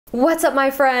What's up, my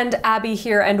friend? Abby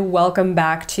here, and welcome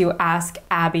back to Ask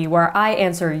Abby, where I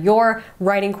answer your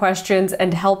writing questions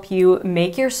and help you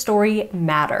make your story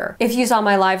matter. If you saw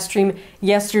my live stream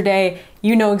yesterday,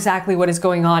 you know exactly what is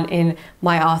going on in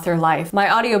my author life. My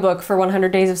audiobook for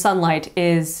 100 Days of Sunlight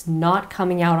is not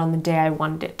coming out on the day I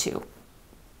wanted it to.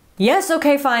 Yes,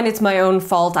 okay, fine, it's my own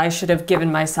fault. I should have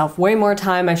given myself way more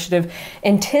time. I should have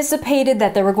anticipated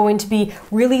that there were going to be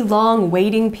really long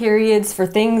waiting periods for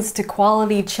things to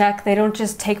quality check. They don't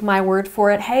just take my word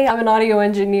for it. Hey, I'm an audio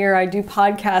engineer. I do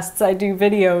podcasts, I do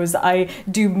videos, I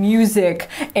do music,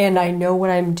 and I know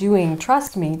what I'm doing.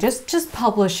 Trust me, just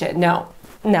publish it. No,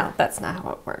 that's not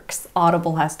how it works.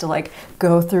 Audible has to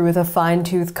go through with a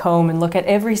fine-tooth comb and look at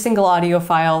every single audio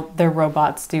file, their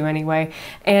robots do anyway,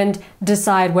 and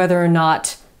decide whether or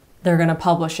not they're gonna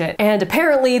publish it. And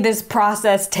apparently this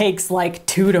process takes like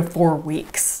 2 to 4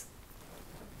 weeks.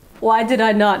 Why did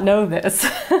I not know this?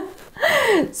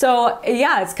 So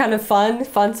yeah, it's kind of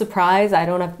fun surprise. I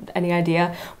don't have any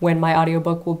idea when my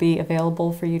audiobook will be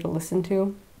available for you to listen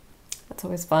to. That's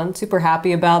always fun, super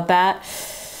happy about that.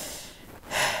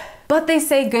 But they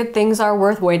say good things are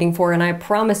worth waiting for, and I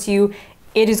promise you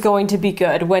it is going to be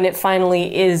good when it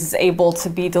finally is able to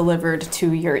be delivered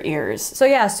to your ears. So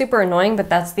yeah, super annoying, but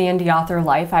that's the indie author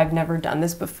life. I've never done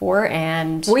this before,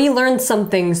 and we learned some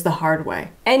things the hard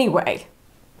way. Anyway,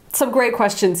 some great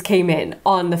questions came in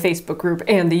on the Facebook group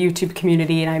and the YouTube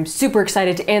community, and I'm super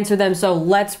excited to answer them, so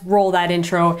let's roll that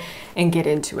intro and get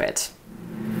into it.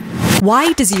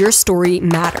 Why does your story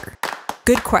matter?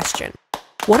 Good question.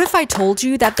 What if I told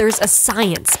you that there's a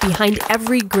science behind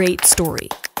every great story?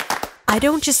 I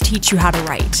don't just teach you how to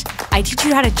write. I teach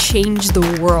you how to change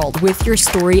the world with your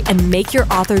story and make your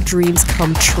author dreams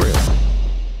come true.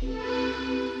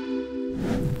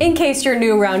 In case you're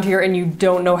new around here and you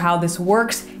don't know how this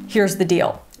works, here's the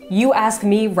deal. You ask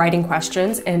me writing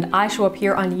questions, and I show up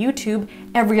here on YouTube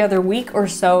every other week or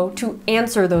so to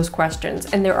answer those questions.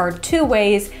 And there are 2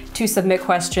 ways to submit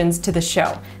questions to the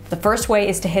show. The first way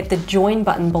is to hit the join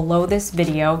button below this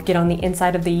video, get on the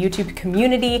inside of the YouTube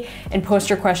community, and post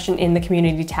your question in the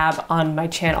community tab on my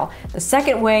channel. The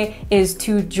second way is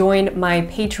to join my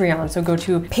Patreon. So go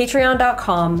to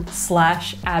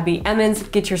patreon.com/Abbie Emmons,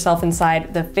 get yourself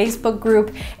inside the Facebook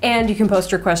group, and you can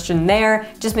post your question there.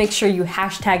 Just make sure you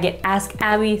hashtag it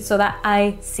AskAbbie so that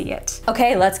I see it.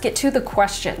 Okay, let's get to the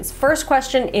questions. First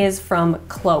question is from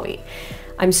Chloe.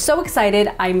 I'm so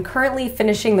excited. I'm currently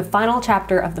finishing the final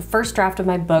chapter of the first draft of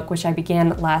my book, which I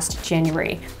began last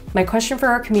January. My question for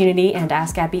our community and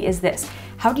Ask Abby is this: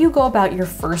 how do you go about your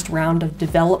first round of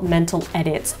developmental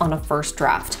edits on a first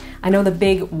draft? I know the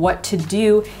big what to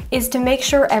do is to make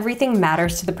sure everything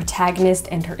matters to the protagonist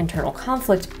and her internal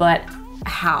conflict, but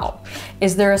how?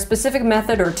 Is there a specific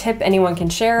method or tip anyone can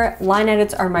share? Line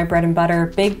edits are my bread and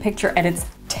butter. Big picture edits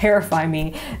terrify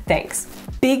me. Thanks.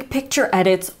 Big picture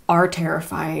edits are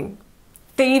terrifying.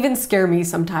 They even scare me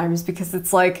sometimes because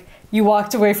it's like you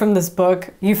walked away from this book,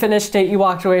 you finished it, you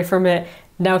walked away from it,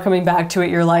 now coming back to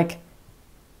it, you're like,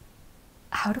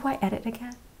 how do I edit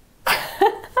again?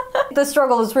 The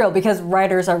struggle is real because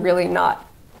writers are really not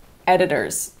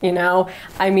editors, you know?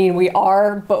 I mean, we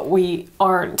are, but we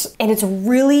aren't. And it's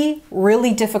really,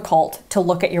 really difficult to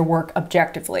look at your work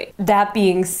objectively. That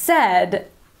being said,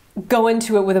 go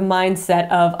into it with a mindset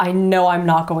of, I know I'm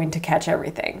not going to catch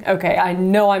everything. Okay, I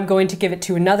know I'm going to give it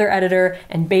to another editor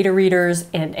and beta readers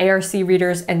and ARC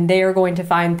readers, and they are going to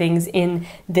find things in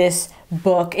this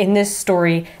book, in this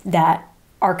story, that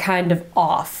are kind of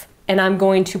off. And I'm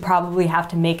going to probably have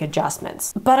to make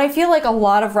adjustments. But I feel like a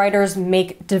lot of writers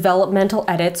make developmental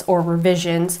edits or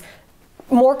revisions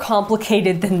more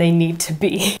complicated than they need to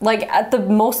be. Like at the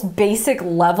most basic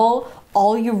level,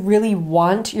 all you really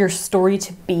want your story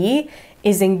to be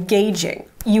is engaging.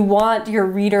 You want your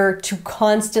reader to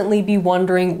constantly be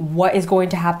wondering what is going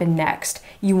to happen next.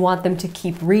 You want them to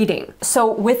keep reading. So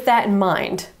with that in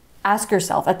mind, ask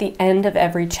yourself at the end of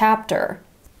every chapter,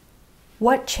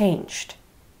 what changed?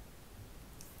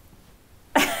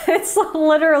 It's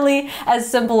literally as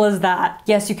simple as that.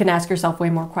 Yes, you can ask yourself way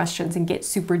more questions and get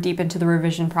super deep into the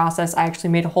revision process. I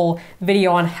actually made a whole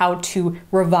video on how to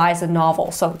revise a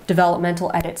novel. So developmental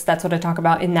edits, that's what I talk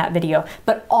about in that video.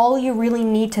 But all you really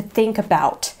need to think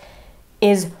about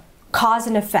is cause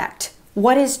and effect.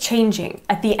 What is changing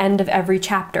at the end of every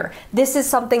chapter? This is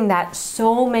something that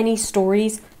so many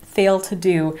stories fail to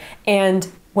do. And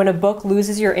when a book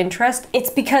loses your interest, it's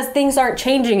because things aren't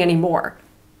changing anymore.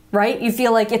 Right? You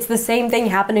feel like it's the same thing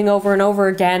happening over and over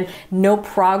again. No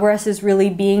progress is really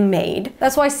being made.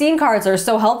 That's why scene cards are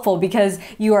so helpful, because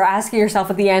you are asking yourself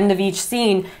at the end of each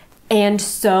scene, And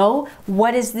so,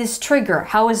 what is this trigger?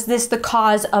 How is this the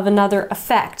cause of another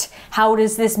effect? How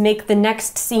does this make the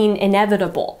next scene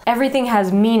inevitable? Everything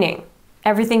has meaning.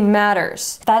 Everything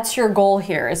matters. That's your goal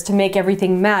here, is to make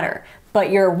everything matter. But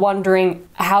you're wondering,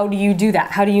 how do you do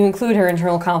that? How do you include her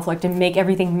internal conflict and make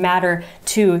everything matter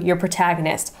to your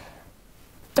protagonist?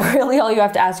 Really, all you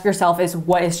have to ask yourself is,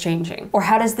 what is changing? Or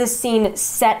how does this scene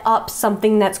set up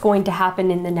something that's going to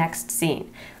happen in the next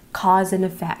scene? Cause and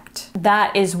effect.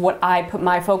 That is what I put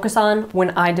my focus on when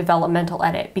I developmental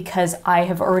edit, because I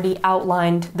have already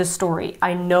outlined the story.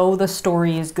 I know the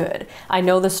story is good. I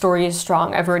know the story is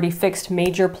strong. I've already fixed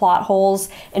major plot holes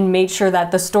and made sure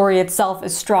that the story itself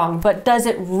is strong. But does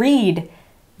it read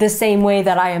the same way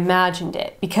that I imagined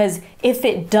it? Because if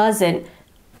it doesn't,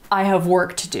 I have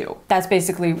work to do. That's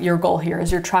basically your goal here, is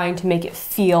you're trying to make it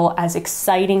feel as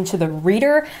exciting to the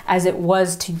reader as it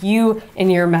was to you in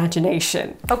your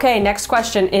imagination. Okay, next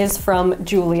question is from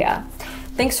Julia.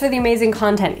 Thanks for the amazing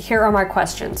content. Here are my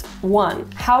questions.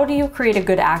 1, how do you create a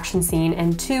good action scene?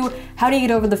 And 2, how do you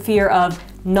get over the fear of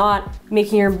not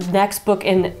making your next book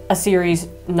in a series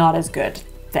not as good?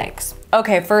 Thanks.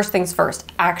 Okay, first things first,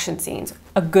 action scenes.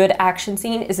 A good action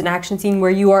scene is an action scene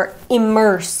where you are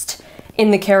immersed in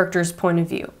the character's point of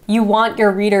view. You want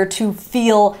your reader to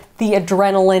feel the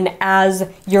adrenaline as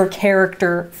your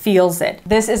character feels it.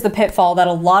 This is the pitfall that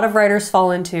a lot of writers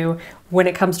fall into when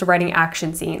it comes to writing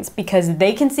action scenes, because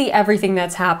they can see everything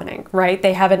that's happening, right?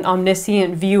 They have an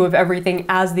omniscient view of everything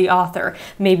as the author.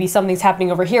 Maybe something's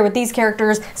happening over here with these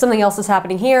characters, something else is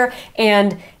happening here,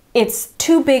 and it's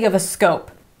too big of a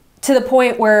scope to the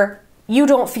point where you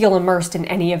don't feel immersed in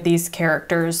any of these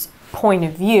characters' point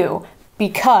of view,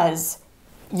 because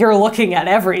you're looking at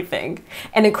everything,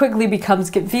 and it quickly becomes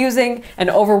confusing and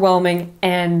overwhelming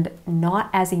and not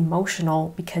as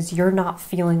emotional because you're not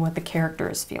feeling what the character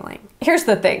is feeling. Here's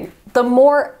the thing, the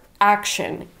more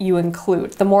action you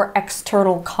include, the more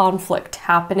external conflict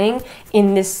happening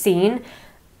in this scene,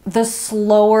 the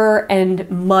slower and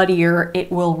muddier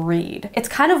it will read. It's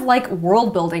kind of like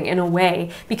world building in a way,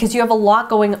 because you have a lot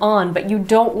going on, but you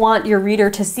don't want your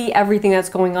reader to see everything that's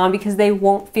going on because they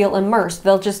won't feel immersed.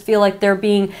 They'll just feel like they're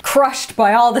being crushed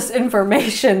by all this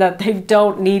information that they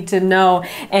don't need to know.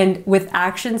 And with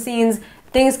action scenes,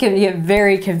 things can get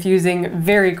very confusing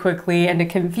very quickly, and a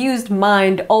confused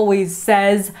mind always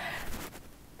says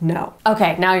no.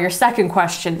 Okay, now your second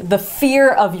question, the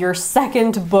fear of your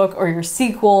second book or your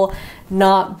sequel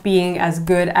not being as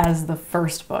good as the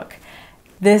first book.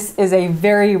 This is a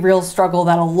very real struggle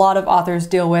that a lot of authors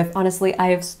deal with. Honestly, I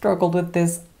have struggled with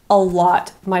this a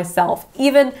lot myself,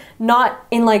 even not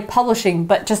in like publishing,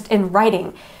 but just in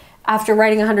writing. After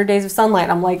writing 100 Days of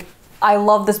Sunlight, I'm like, I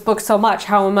love this book so much.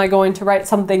 How am I going to write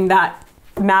something that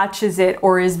matches it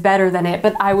or is better than it?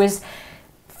 But I was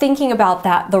thinking about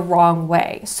that the wrong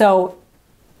way. So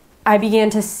I began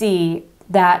to see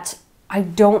that I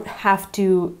don't have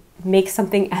to make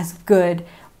something as good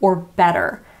or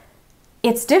better.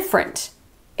 It's different.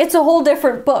 It's a whole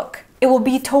different book. It will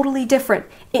be totally different.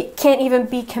 It can't even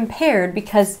be compared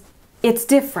because it's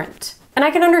different. And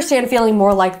I can understand feeling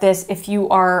more like this if you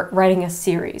are writing a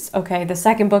series, okay? The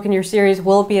second book in your series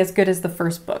will be as good as the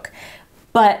first book.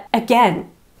 But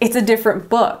again, it's a different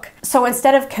book. So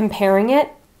instead of comparing it,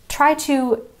 try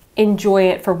to enjoy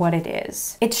it for what it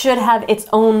is. It should have its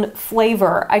own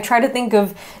flavor. I try to think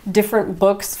of different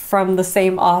books from the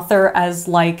same author as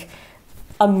like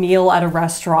a meal at a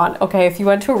restaurant. Okay, if you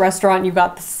went to a restaurant and you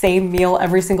got the same meal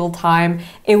every single time,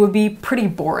 it would be pretty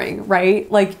boring, right?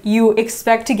 Like, you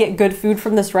expect to get good food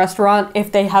from this restaurant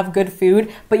if they have good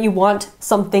food, but you want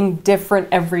something different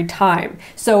every time.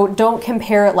 So don't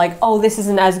compare it like, oh, this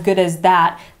isn't as good as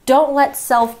that. Don't let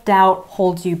self-doubt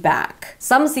hold you back.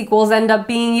 Some sequels end up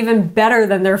being even better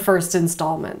than their first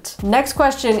installment. Next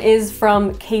question is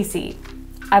from Casey.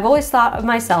 I've always thought of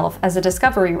myself as a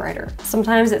discovery writer.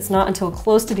 Sometimes it's not until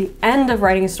close to the end of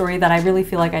writing a story that I really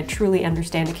feel like I truly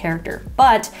understand a character.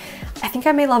 But I think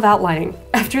I may love outlining.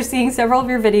 After seeing several of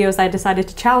your videos, I decided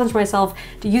to challenge myself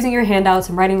to using your handouts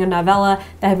and writing a novella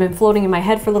that had been floating in my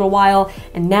head for a little while.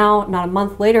 And now, not a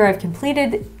month later,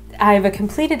 I have a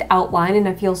completed outline, and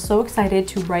I feel so excited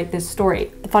to write this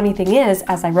story. The funny thing is,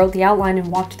 as I wrote the outline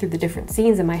and walked through the different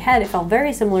scenes in my head, it felt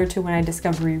very similar to when I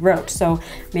discovery wrote. So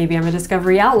maybe I'm a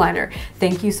discovery outliner.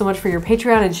 Thank you so much for your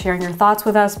Patreon and sharing your thoughts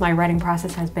with us. My writing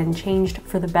process has been changed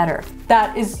for the better.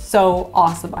 That is so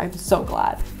awesome. I'm so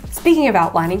glad. Speaking of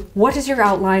outlining, what does your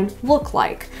outline look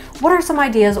like? What are some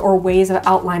ideas or ways of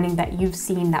outlining that you've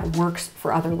seen that works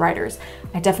for other writers?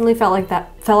 I definitely felt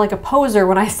like a poser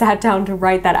when I sat down to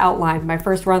write that outline. My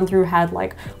first run through had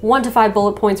like 1 to 5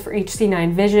 bullet points for each scene I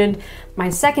envisioned. My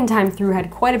second time through had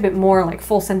quite a bit more, like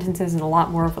full sentences and a lot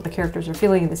more of what the characters are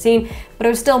feeling in the scene, but it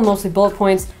was still mostly bullet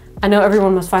points. I know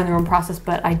everyone must find their own process,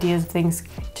 but ideas, things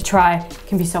to try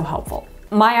can be so helpful.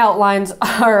 My outlines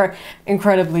are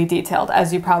incredibly detailed,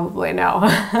 as you probably know.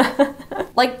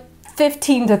 Like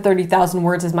 15 to 30,000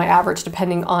 words is my average,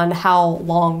 depending on how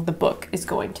long the book is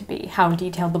going to be, how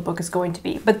detailed the book is going to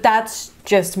be. But that's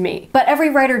just me. But every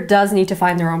writer does need to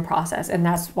find their own process, and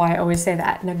that's why I always say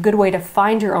that. And a good way to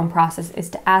find your own process is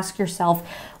to ask yourself,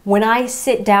 when I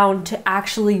sit down to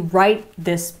actually write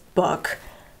this book,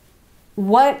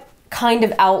 what kind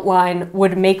of outline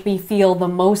would make me feel the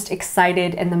most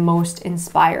excited and the most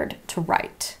inspired to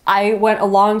write? I went a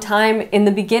long time in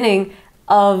the beginning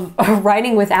of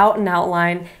writing without an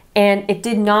outline, and it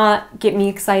did not get me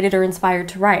excited or inspired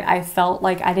to write. I felt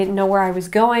like I didn't know where I was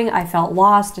going. I felt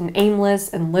lost and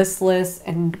aimless and listless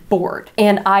and bored.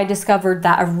 And I discovered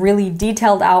that a really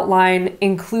detailed outline,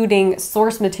 including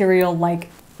source material like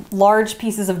large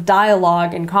pieces of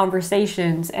dialogue and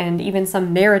conversations and even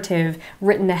some narrative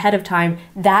written ahead of time,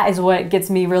 that is what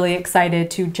gets me really excited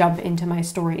to jump into my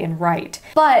story and write.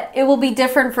 But it will be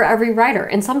different for every writer,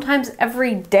 and sometimes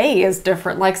every day is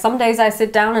different. Like some days I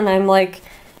sit down and I'm like,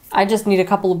 I just need a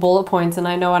couple of bullet points and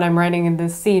I know what I'm writing in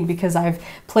this scene because I've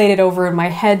played it over in my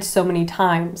head so many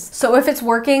times. So if it's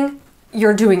working,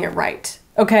 you're doing it right.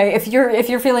 Okay, if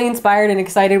you're feeling inspired and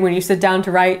excited when you sit down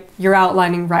to write, you're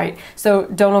outlining right. So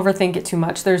don't overthink it too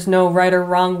much. There's no right or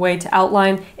wrong way to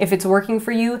outline. If it's working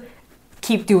for you,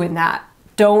 keep doing that.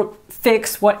 Don't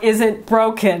fix what isn't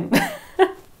broken.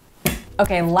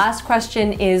 Okay, last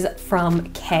question is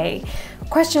from Kay.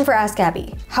 Question for Ask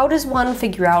Abby. How does one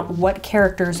figure out what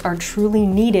characters are truly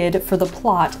needed for the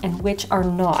plot and which are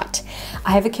not?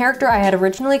 I have a character I had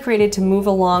originally created to move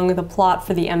along the plot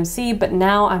for the MC, but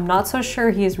now I'm not so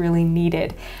sure he is really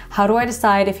needed. How do I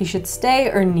decide if he should stay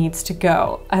or needs to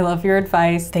go? I love your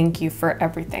advice. Thank you for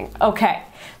everything. Okay,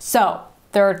 so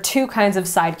there are two kinds of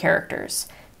side characters.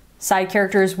 Side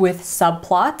characters with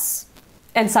subplots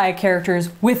and side characters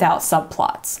without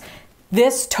subplots.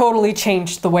 This totally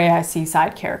changed the way I see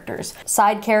side characters.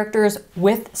 Side characters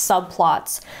with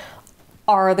subplots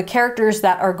are the characters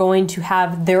that are going to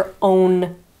have their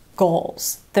own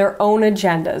goals, their own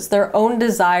agendas, their own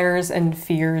desires and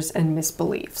fears and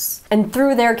misbeliefs. And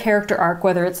through their character arc,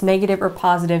 whether it's negative or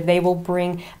positive, they will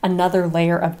bring another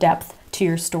layer of depth to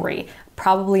your story,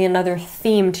 probably another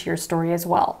theme to your story as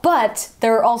well. But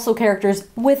there are also characters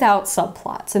without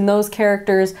subplots, and those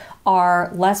characters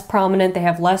are less prominent, they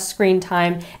have less screen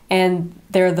time, and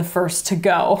they're the first to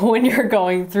go when you're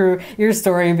going through your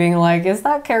story being like, is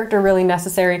that character really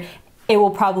necessary? It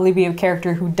will probably be a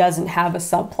character who doesn't have a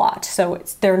subplot, so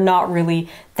they're not really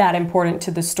that important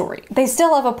to the story. They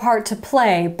still have a part to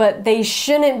play, but they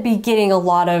shouldn't be getting a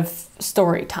lot of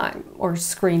story time or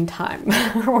screen time,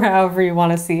 or however you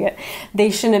want to see it.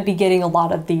 They shouldn't be getting a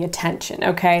lot of the attention,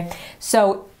 okay?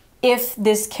 So if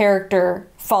this character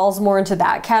falls more into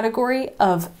that category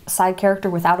of side character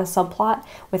without a subplot,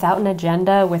 without an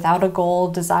agenda, without a goal,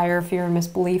 desire, fear, and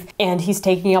misbelief, and he's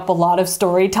taking up a lot of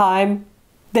story time,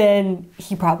 then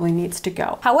he probably needs to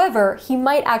go. However, he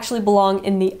might actually belong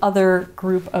in the other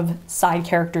group of side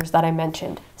characters that I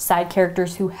mentioned, side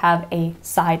characters who have a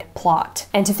side plot.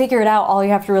 And to figure it out, all you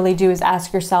have to really do is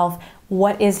ask yourself,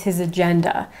 what is his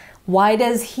agenda? Why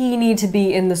does he need to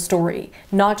be in the story?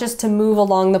 Not just to move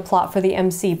along the plot for the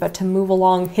MC, but to move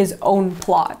along his own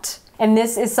plot. And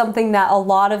this is something that a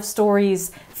lot of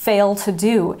stories fail to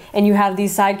do. And you have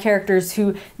these side characters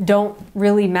who don't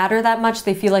really matter that much.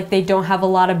 They feel like they don't have a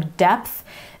lot of depth.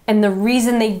 And the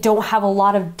reason they don't have a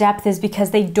lot of depth is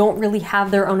because they don't really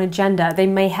have their own agenda. They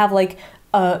may have like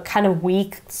a kind of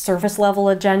weak surface level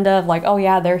agenda of like, oh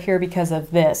yeah, they're here because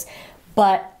of this.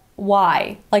 But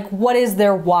why? Like, what is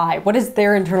their why? What is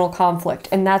their internal conflict?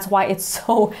 And that's why it's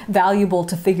so valuable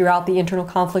to figure out the internal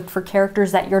conflict for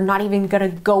characters that you're not even gonna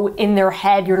go in their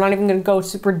head. You're not even gonna go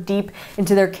super deep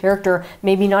into their character,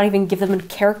 maybe not even give them a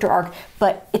character arc,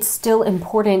 but it's still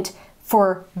important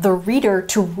for the reader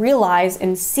to realize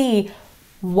and see,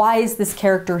 why is this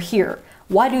character here?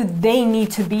 Why do they need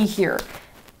to be here?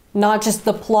 Not just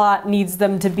the plot needs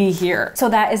them to be here. So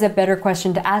that is a better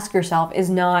question to ask yourself, is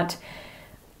not,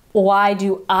 why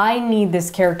do I need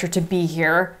this character to be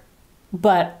here,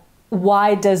 but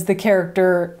why does the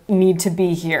character need to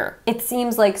be here? It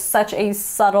seems like such a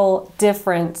subtle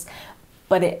difference,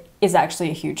 but it is actually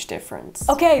a huge difference.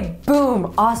 Okay,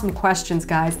 boom, awesome questions,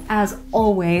 guys. As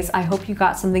always, I hope you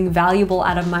got something valuable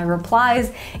out of my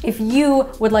replies. If you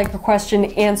would like a question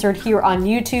answered here on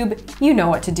YouTube, you know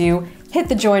what to do. Hit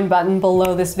the join button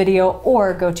below this video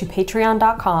or go to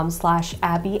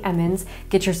patreon.com/AbbieEmmons.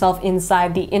 Get yourself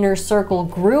inside the Inner Circle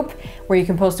group where you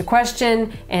can post a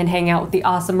question and hang out with the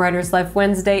awesome Writers Life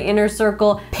Wednesday Inner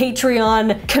Circle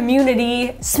Patreon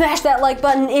community. Smash that like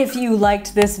button if you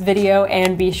liked this video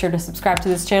and be sure to subscribe to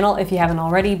this channel if you haven't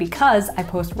already because I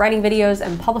post writing videos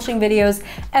and publishing videos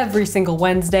every single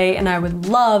Wednesday and I would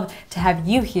love to have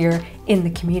you here in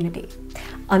the community.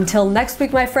 Until next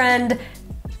week, my friend,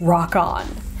 rock on.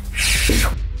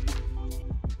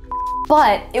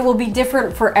 But it will be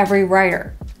different for every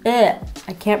writer. I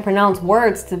can't pronounce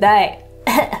words today.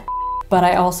 But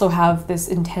I also have this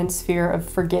intense fear of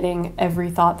forgetting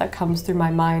every thought that comes through my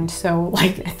mind. So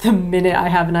like the minute I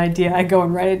have an idea, I go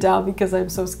and write it down because I'm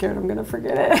so scared I'm gonna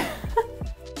forget it.